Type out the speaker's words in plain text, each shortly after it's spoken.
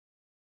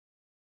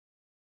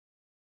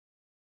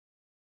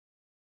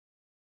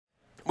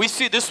We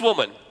see this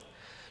woman.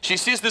 She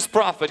sees this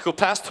prophet who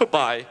passed her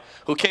by,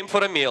 who came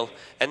for a meal,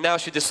 and now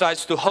she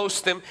decides to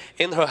host him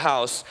in her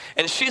house.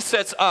 And she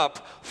sets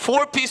up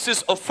 4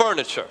 pieces of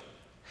furniture.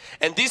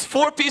 And these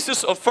 4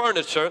 pieces of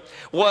furniture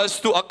was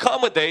to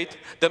accommodate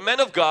the man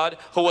of God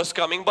who was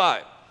coming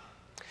by.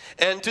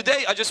 And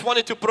today I just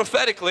wanted to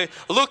prophetically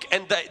look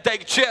and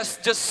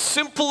digest just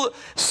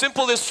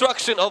simple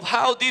instruction of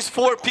how these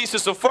 4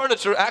 pieces of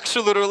furniture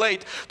actually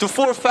relate to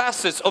 4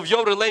 facets of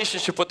your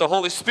relationship with the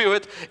Holy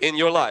Spirit in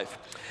your life.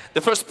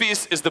 The first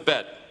piece is the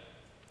bed.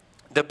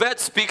 The bed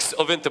speaks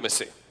of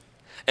intimacy.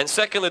 And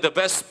secondly,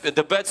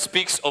 the bed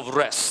speaks of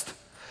rest.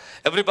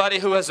 Everybody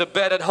who has a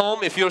bed at home,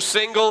 if you're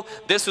single,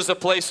 this is a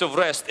place of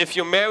rest. If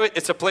you're married,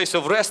 it's a place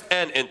of rest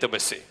and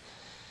intimacy.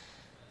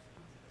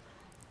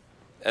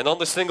 And all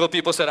the single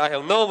people said, I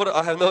have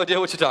no idea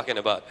what you're talking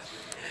about.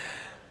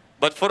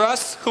 But for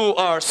us who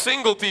are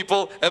single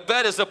people, a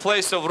bed is a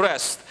place of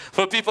rest.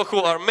 For people who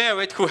are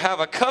married, who have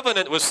a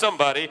covenant with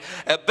somebody,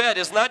 a bed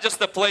is not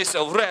just a place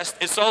of rest,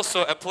 it's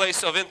also a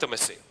place of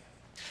intimacy.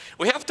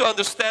 We have to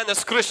understand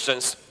as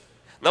Christians,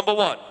 number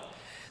one,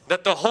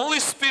 that the Holy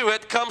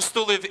Spirit comes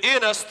to live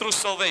in us through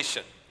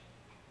salvation.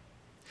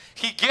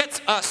 He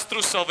gets us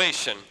through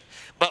salvation,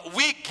 but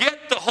we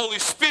get the Holy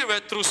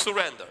Spirit through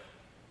surrender.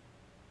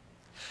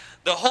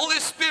 The Holy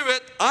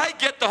Spirit, I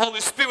get the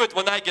Holy Spirit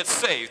when I get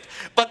saved,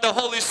 but the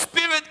Holy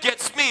Spirit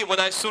gets me when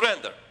I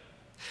surrender.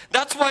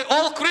 That's why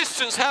all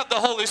Christians have the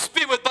Holy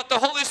Spirit, but the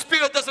Holy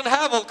Spirit doesn't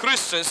have all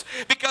Christians,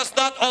 because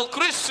not all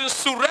Christians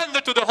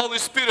surrender to the Holy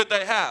Spirit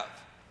they have.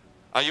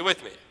 Are you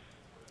with me?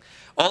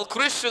 All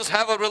Christians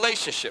have a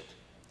relationship,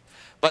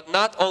 but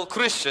not all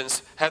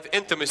Christians have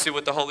intimacy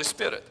with the Holy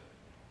Spirit.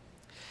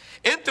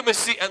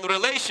 Intimacy and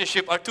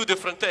relationship are 2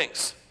 different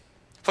things.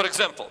 For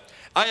example,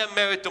 I am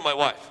married to my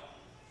wife.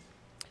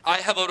 I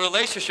have a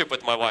relationship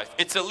with my wife.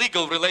 It's a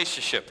legal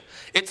relationship.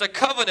 It's a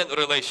covenant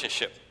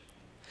relationship.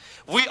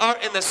 We are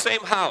in the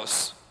same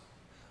house.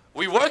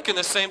 We work in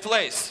the same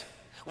place.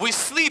 We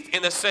sleep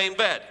in the same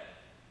bed.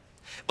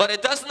 But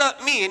it does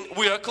not mean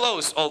we are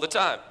close all the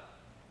time.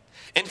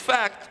 In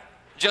fact,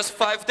 just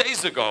 5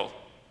 days ago,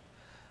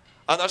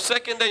 on our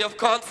 2nd day of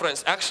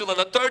conference, actually on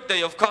the 3rd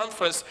day of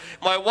conference,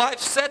 my wife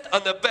sat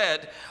on the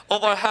bed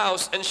of our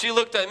house and she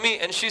looked at me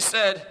and she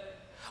said,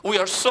 we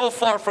are so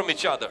far from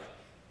each other.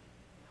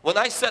 When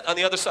I sat on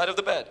the other side of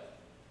the bed.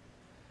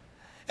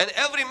 And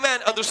every man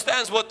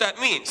understands what that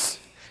means.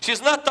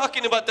 She's not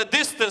talking about the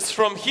distance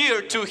from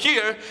here to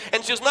here,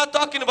 and she's not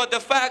talking about the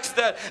facts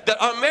that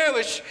our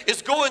marriage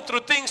is going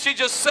through things. She's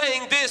just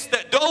saying this,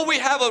 that though we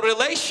have a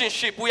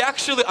relationship, we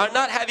actually are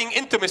not having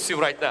intimacy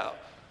right now.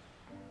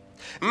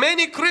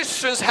 Many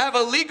Christians have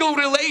a legal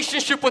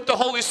relationship with the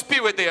Holy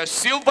Spirit. They are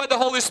sealed by the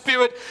Holy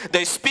Spirit.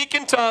 They speak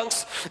in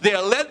tongues. They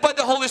are led by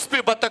the Holy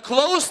Spirit. But the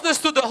closeness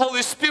to the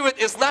Holy Spirit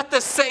is not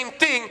the same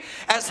thing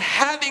as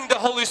having the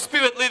Holy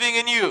Spirit living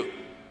in you.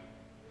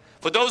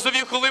 For those of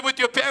you who live with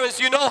your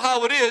parents, you know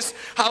how it is,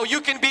 how you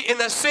can be in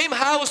the same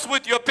house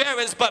with your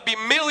parents but be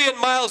a million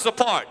miles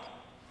apart.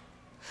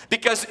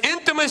 Because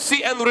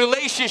intimacy and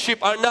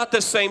relationship are not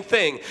the same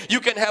thing. You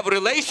can have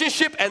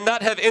relationship and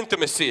not have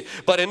intimacy.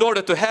 But in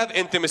order to have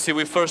intimacy,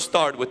 we first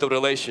start with the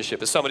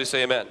relationship. Does somebody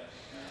say amen?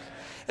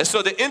 And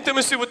so the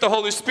intimacy with the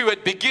Holy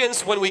Spirit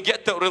begins when we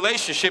get the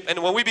relationship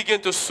and when we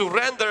begin to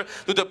surrender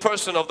to the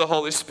person of the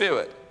Holy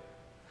Spirit.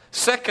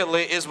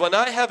 Secondly is when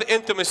I have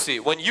intimacy,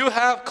 when you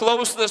have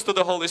closeness to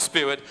the Holy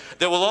Spirit,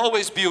 there will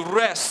always be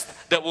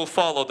rest that will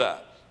follow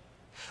that.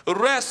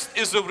 Rest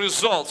is a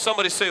result.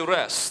 Somebody say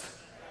rest.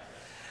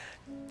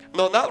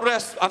 No, not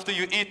rest after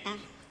you eaten,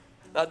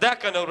 not that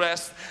kind of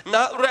rest.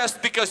 Not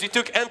rest because you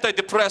took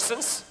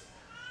antidepressants.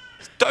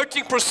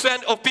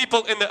 13% of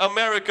people in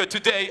America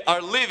today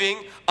are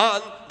living on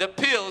the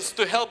pills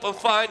to help them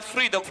find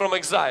freedom from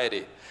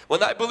anxiety.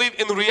 When I believe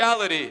in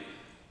reality,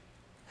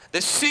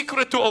 the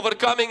secret to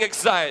overcoming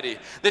anxiety,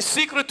 the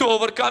secret to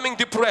overcoming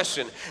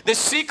depression, the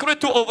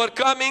secret to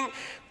overcoming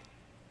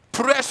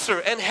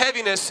pressure and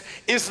heaviness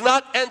is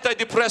not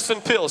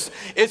antidepressant pills.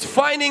 It's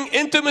finding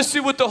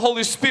intimacy with the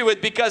Holy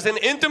Spirit, because in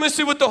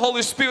intimacy with the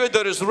Holy Spirit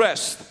there is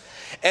rest.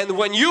 And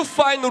when you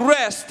find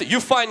rest,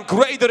 you find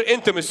greater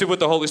intimacy with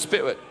the Holy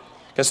Spirit.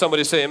 Can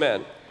somebody say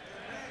amen?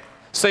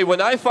 Say, when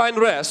I find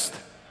rest,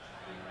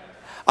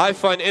 I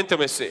find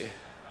intimacy.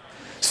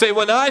 Say,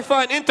 when I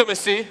find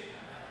intimacy,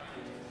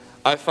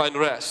 I find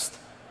rest.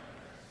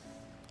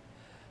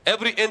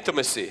 Every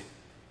intimacy,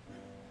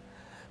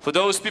 for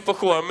those people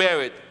who are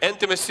married,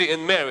 intimacy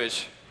in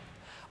marriage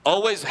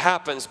always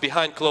happens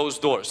behind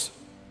closed doors.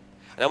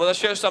 And I'm going to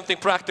share something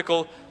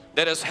practical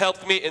that has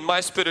helped me in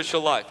my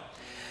spiritual life.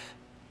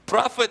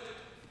 Prophet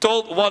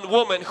told one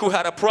woman who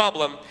had a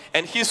problem,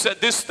 and he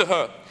said this to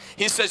her.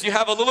 He says, you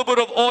have a little bit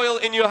of oil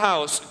in your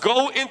house.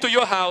 Go into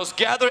your house,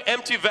 gather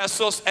empty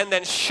vessels, and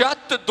then shut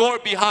the door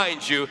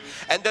behind you.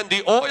 And then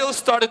the oil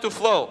started to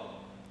flow.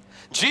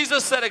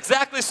 Jesus said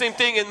exactly the same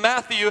thing in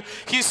Matthew.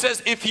 He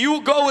says, if you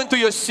go into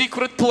your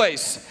secret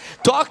place,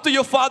 talk to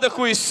your Father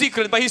who is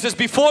secret. But he says,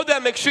 before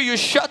that, make sure you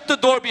shut the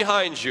door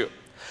behind you.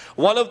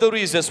 One of the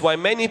reasons why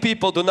many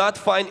people do not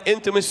find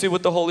intimacy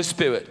with the Holy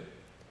Spirit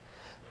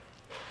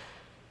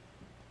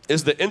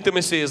is the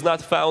intimacy is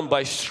not found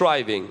by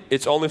striving,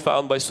 it's only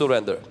found by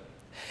surrender.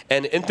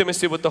 And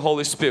intimacy with the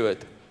Holy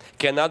Spirit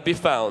cannot be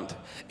found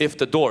if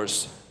the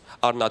doors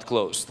are not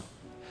closed.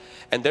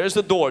 And there's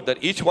a door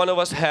that each one of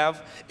us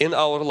have in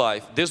our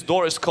life. This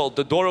door is called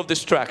the door of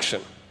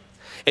distraction.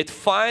 It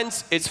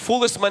finds its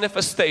fullest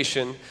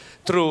manifestation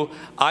through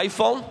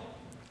iPhone,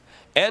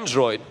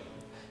 Android,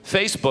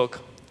 Facebook,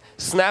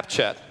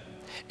 Snapchat,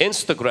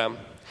 Instagram,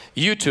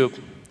 YouTube,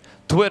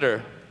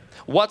 Twitter,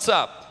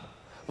 WhatsApp,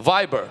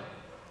 Viber,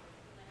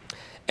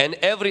 and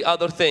every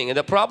other thing. And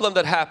the problem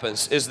that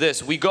happens is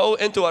this: we go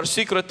into our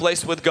secret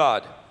place with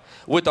God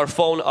with our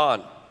phone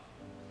on.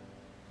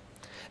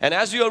 And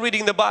as you are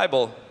reading the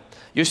Bible,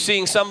 you're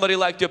seeing somebody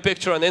liked your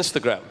picture on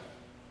Instagram.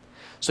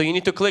 So you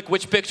need to click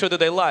which picture do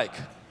they like.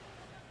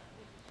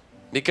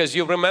 Because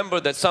you remember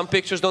that some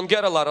pictures don't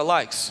get a lot of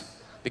likes.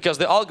 Because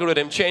the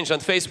algorithm changed on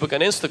Facebook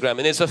and Instagram,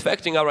 and it's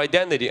affecting our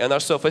identity and our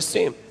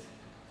self-esteem.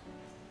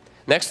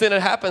 Next thing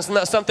that happens,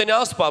 something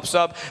else pops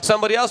up.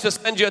 Somebody else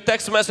just sends you a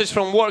text message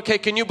from work, hey,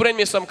 can you bring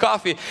me some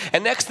coffee?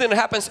 And next thing that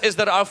happens is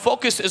that our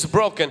focus is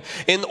broken.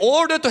 In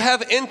order to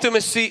have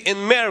intimacy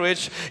in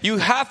marriage, you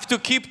have to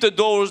keep the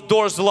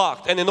doors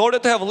locked. And in order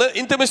to have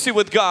intimacy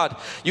with God,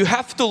 you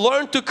have to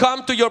learn to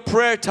come to your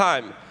prayer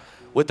time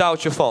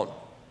without your phone.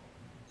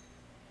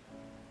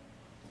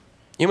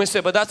 You may say,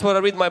 but that's what I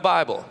read my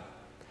Bible.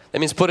 That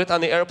means put it on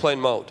the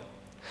airplane mode.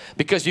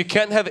 Because you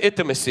can't have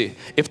intimacy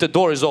if the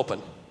door is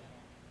open.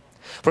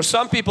 For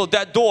some people,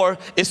 that door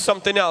is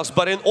something else.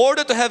 But in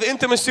order to have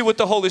intimacy with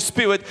the Holy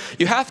Spirit,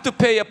 you have to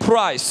pay a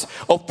price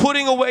of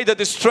putting away the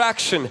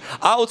distraction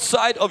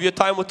outside of your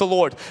time with the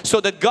Lord,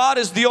 so that God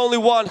is the only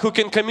one who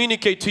can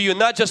communicate to you,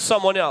 not just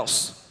someone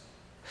else.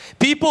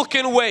 People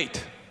can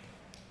wait.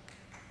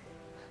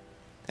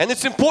 And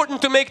it's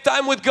important to make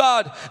time with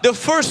God the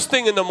first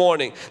thing in the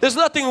morning. There's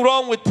nothing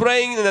wrong with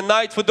praying in the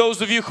night. For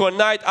those of you who are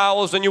night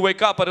owls and you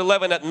wake up at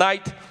 11 at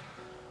night,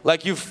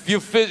 like you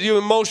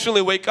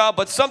emotionally wake up,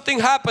 but something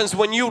happens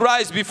when you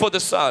rise before the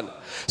sun.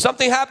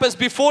 Something happens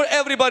before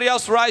everybody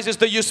else rises,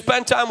 that you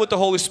spend time with the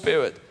Holy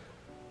Spirit.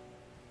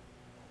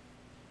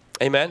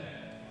 Amen.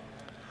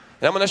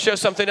 And I'm going to share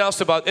something else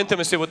about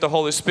intimacy with the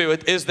Holy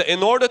Spirit, is that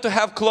in order to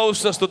have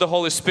closeness to the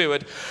Holy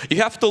Spirit, you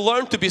have to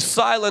learn to be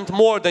silent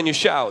more than you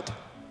shout,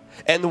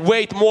 and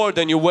wait more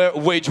than you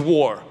wage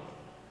war.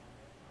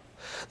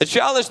 The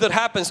challenge that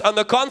happens on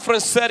the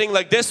conference setting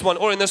like this one,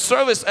 or in a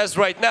service as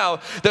right now,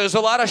 there's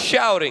a lot of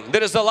shouting,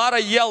 there is a lot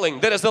of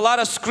yelling, there is a lot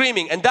of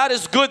screaming, and that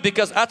is good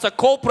because that's a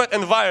corporate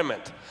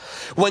environment.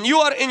 When you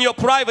are in your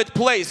private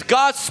place,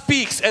 God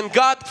speaks and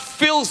God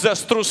fills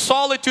us through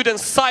solitude and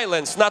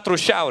silence, not through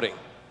shouting.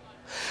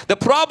 The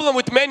problem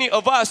with many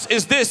of us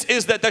is this,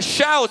 is that the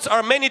shouts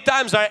are many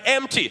times are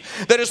empty.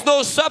 There is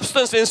no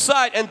substance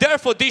inside, and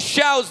therefore these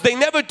shouts, they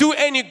never do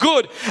any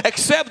good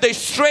except they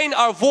strain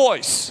our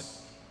voice.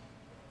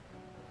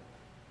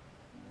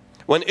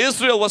 When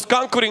Israel was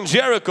conquering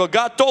Jericho,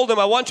 God told them,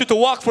 I want you to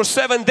walk for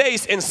 7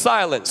 days in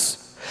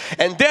silence.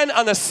 And then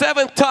on the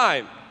seventh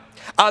time,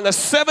 on the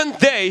seventh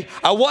day,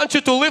 I want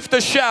you to lift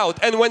a shout.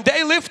 And when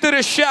they lifted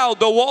a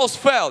shout, the walls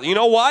fell. You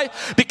know why?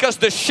 Because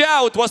the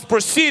shout was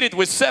preceded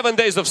with 7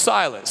 days of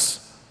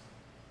silence.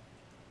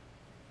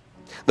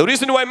 The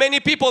reason why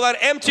many people are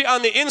empty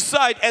on the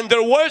inside and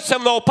their words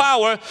have no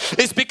power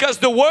is because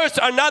the words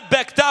are not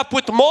backed up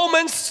with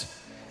moments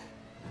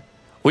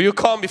where you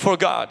come before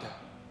God.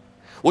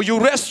 Will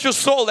you rest your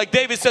soul? Like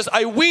David says,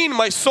 I wean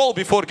my soul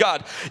before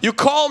God. You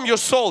calm your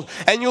soul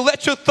and you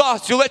let your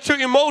thoughts, you let your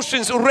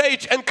emotions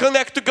rage and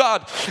connect to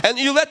God. And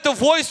you let the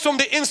voice from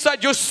the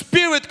inside, your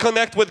spirit,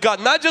 connect with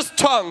God. Not just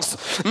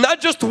tongues, not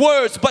just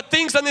words, but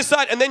things on the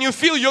inside. And then you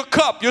feel your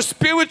cup, your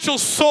spiritual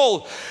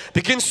soul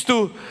begins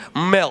to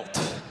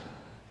melt.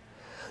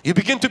 You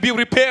begin to be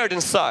repaired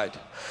inside.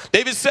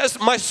 David says,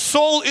 my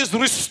soul is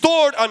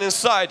restored on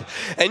inside.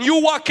 And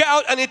you walk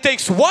out and it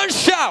takes one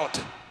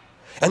shout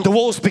and the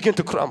walls begin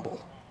to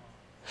crumble.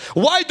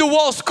 Why do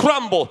walls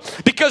crumble?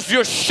 Because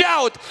your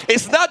shout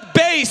is not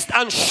based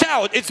on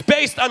shout, it's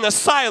based on a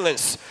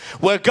silence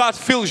where God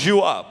fills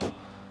you up.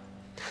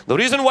 The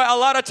reason why a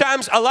lot of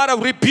times a lot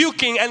of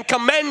rebuking and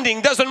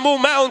commanding doesn't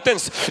move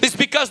mountains is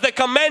because the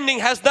commanding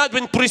has not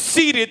been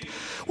preceded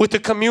with the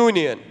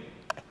communion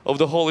of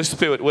the Holy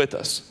Spirit with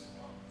us.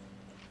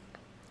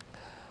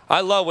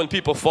 I love when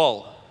people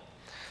fall,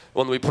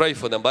 when we pray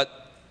for them,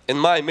 but in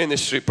my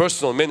ministry,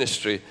 personal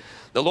ministry,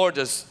 the Lord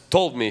has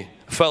told me,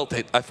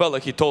 I felt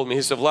like He told me,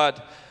 He said, Vlad,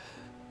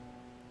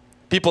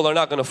 people are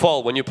not going to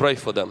fall when you pray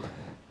for them.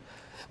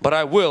 But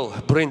I will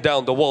bring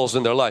down the walls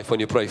in their life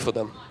when you pray for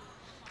them.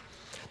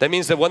 That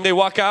means that when they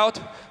walk out,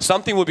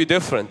 something will be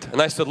different.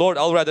 And I said, Lord,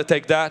 I'll rather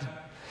take that.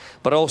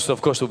 But also,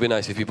 of course, it would be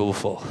nice if people will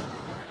fall.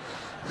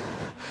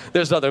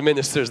 there's other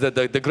ministers that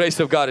the grace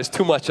of God is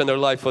too much in their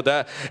life for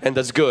that, and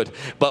that's good.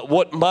 But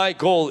what my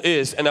goal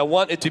is, and I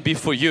want it to be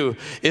for you,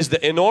 is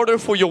that in order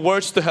for your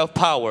words to have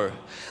power,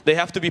 they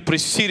have to be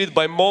preceded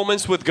by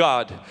moments with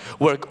God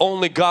where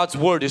only God's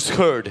word is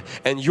heard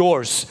and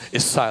yours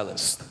is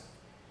silenced.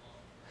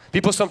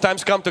 People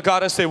sometimes come to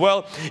God and say,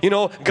 well, you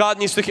know, God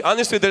needs to,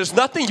 honestly, there's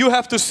nothing you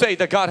have to say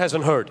that God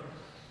hasn't heard.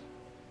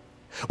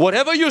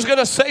 Whatever you're going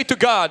to say to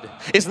God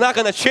is not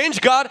going to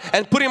change God,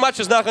 and pretty much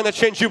is not going to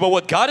change you. But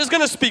what God is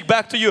going to speak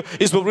back to you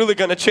is what really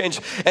going to change.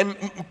 And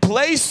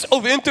place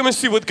of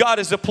intimacy with God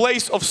is a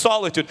place of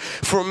solitude.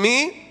 For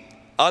me,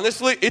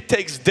 honestly, it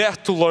takes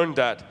death to learn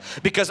that,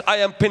 because I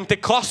am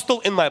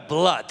Pentecostal in my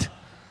blood.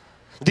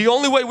 The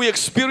only way we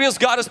experience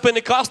God as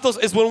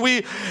Pentecostals is when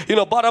we, you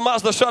know,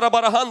 Baramazda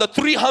Sharabarahanda,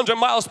 300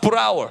 miles per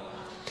hour.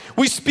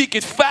 We speak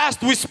it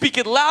fast, we speak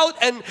it loud,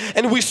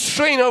 and we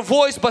strain our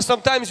voice. But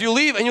sometimes you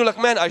leave and you're like,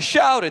 man, I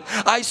shouted,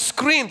 I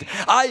screamed,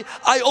 I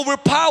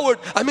overpowered.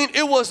 I mean,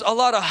 it was a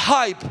lot of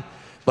hype,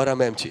 but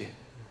I'm empty.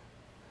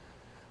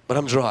 But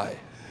I'm dry.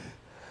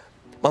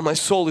 But my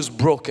soul is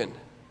broken.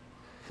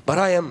 But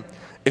I am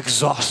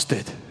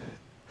exhausted.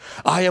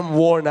 I am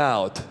worn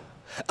out.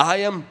 I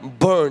am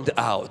burned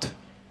out.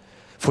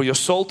 For your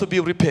soul to be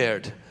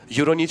repaired,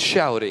 you don't need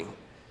shouting.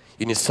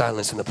 You need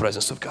silence in the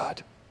presence of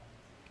God.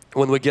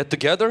 When we get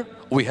together,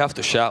 we have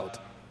to shout.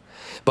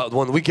 But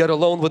when we get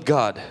alone with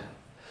God,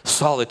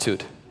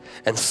 solitude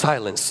and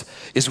silence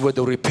is where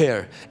the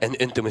repair and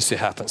intimacy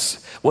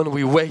happens. When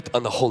we wait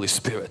on the Holy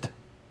Spirit.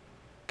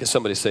 Can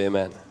somebody say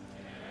amen?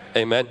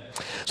 Amen.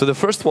 So the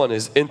first one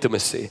is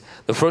intimacy.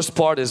 The first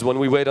part is when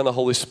we wait on the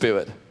Holy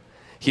Spirit,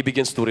 He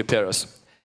begins to repair us.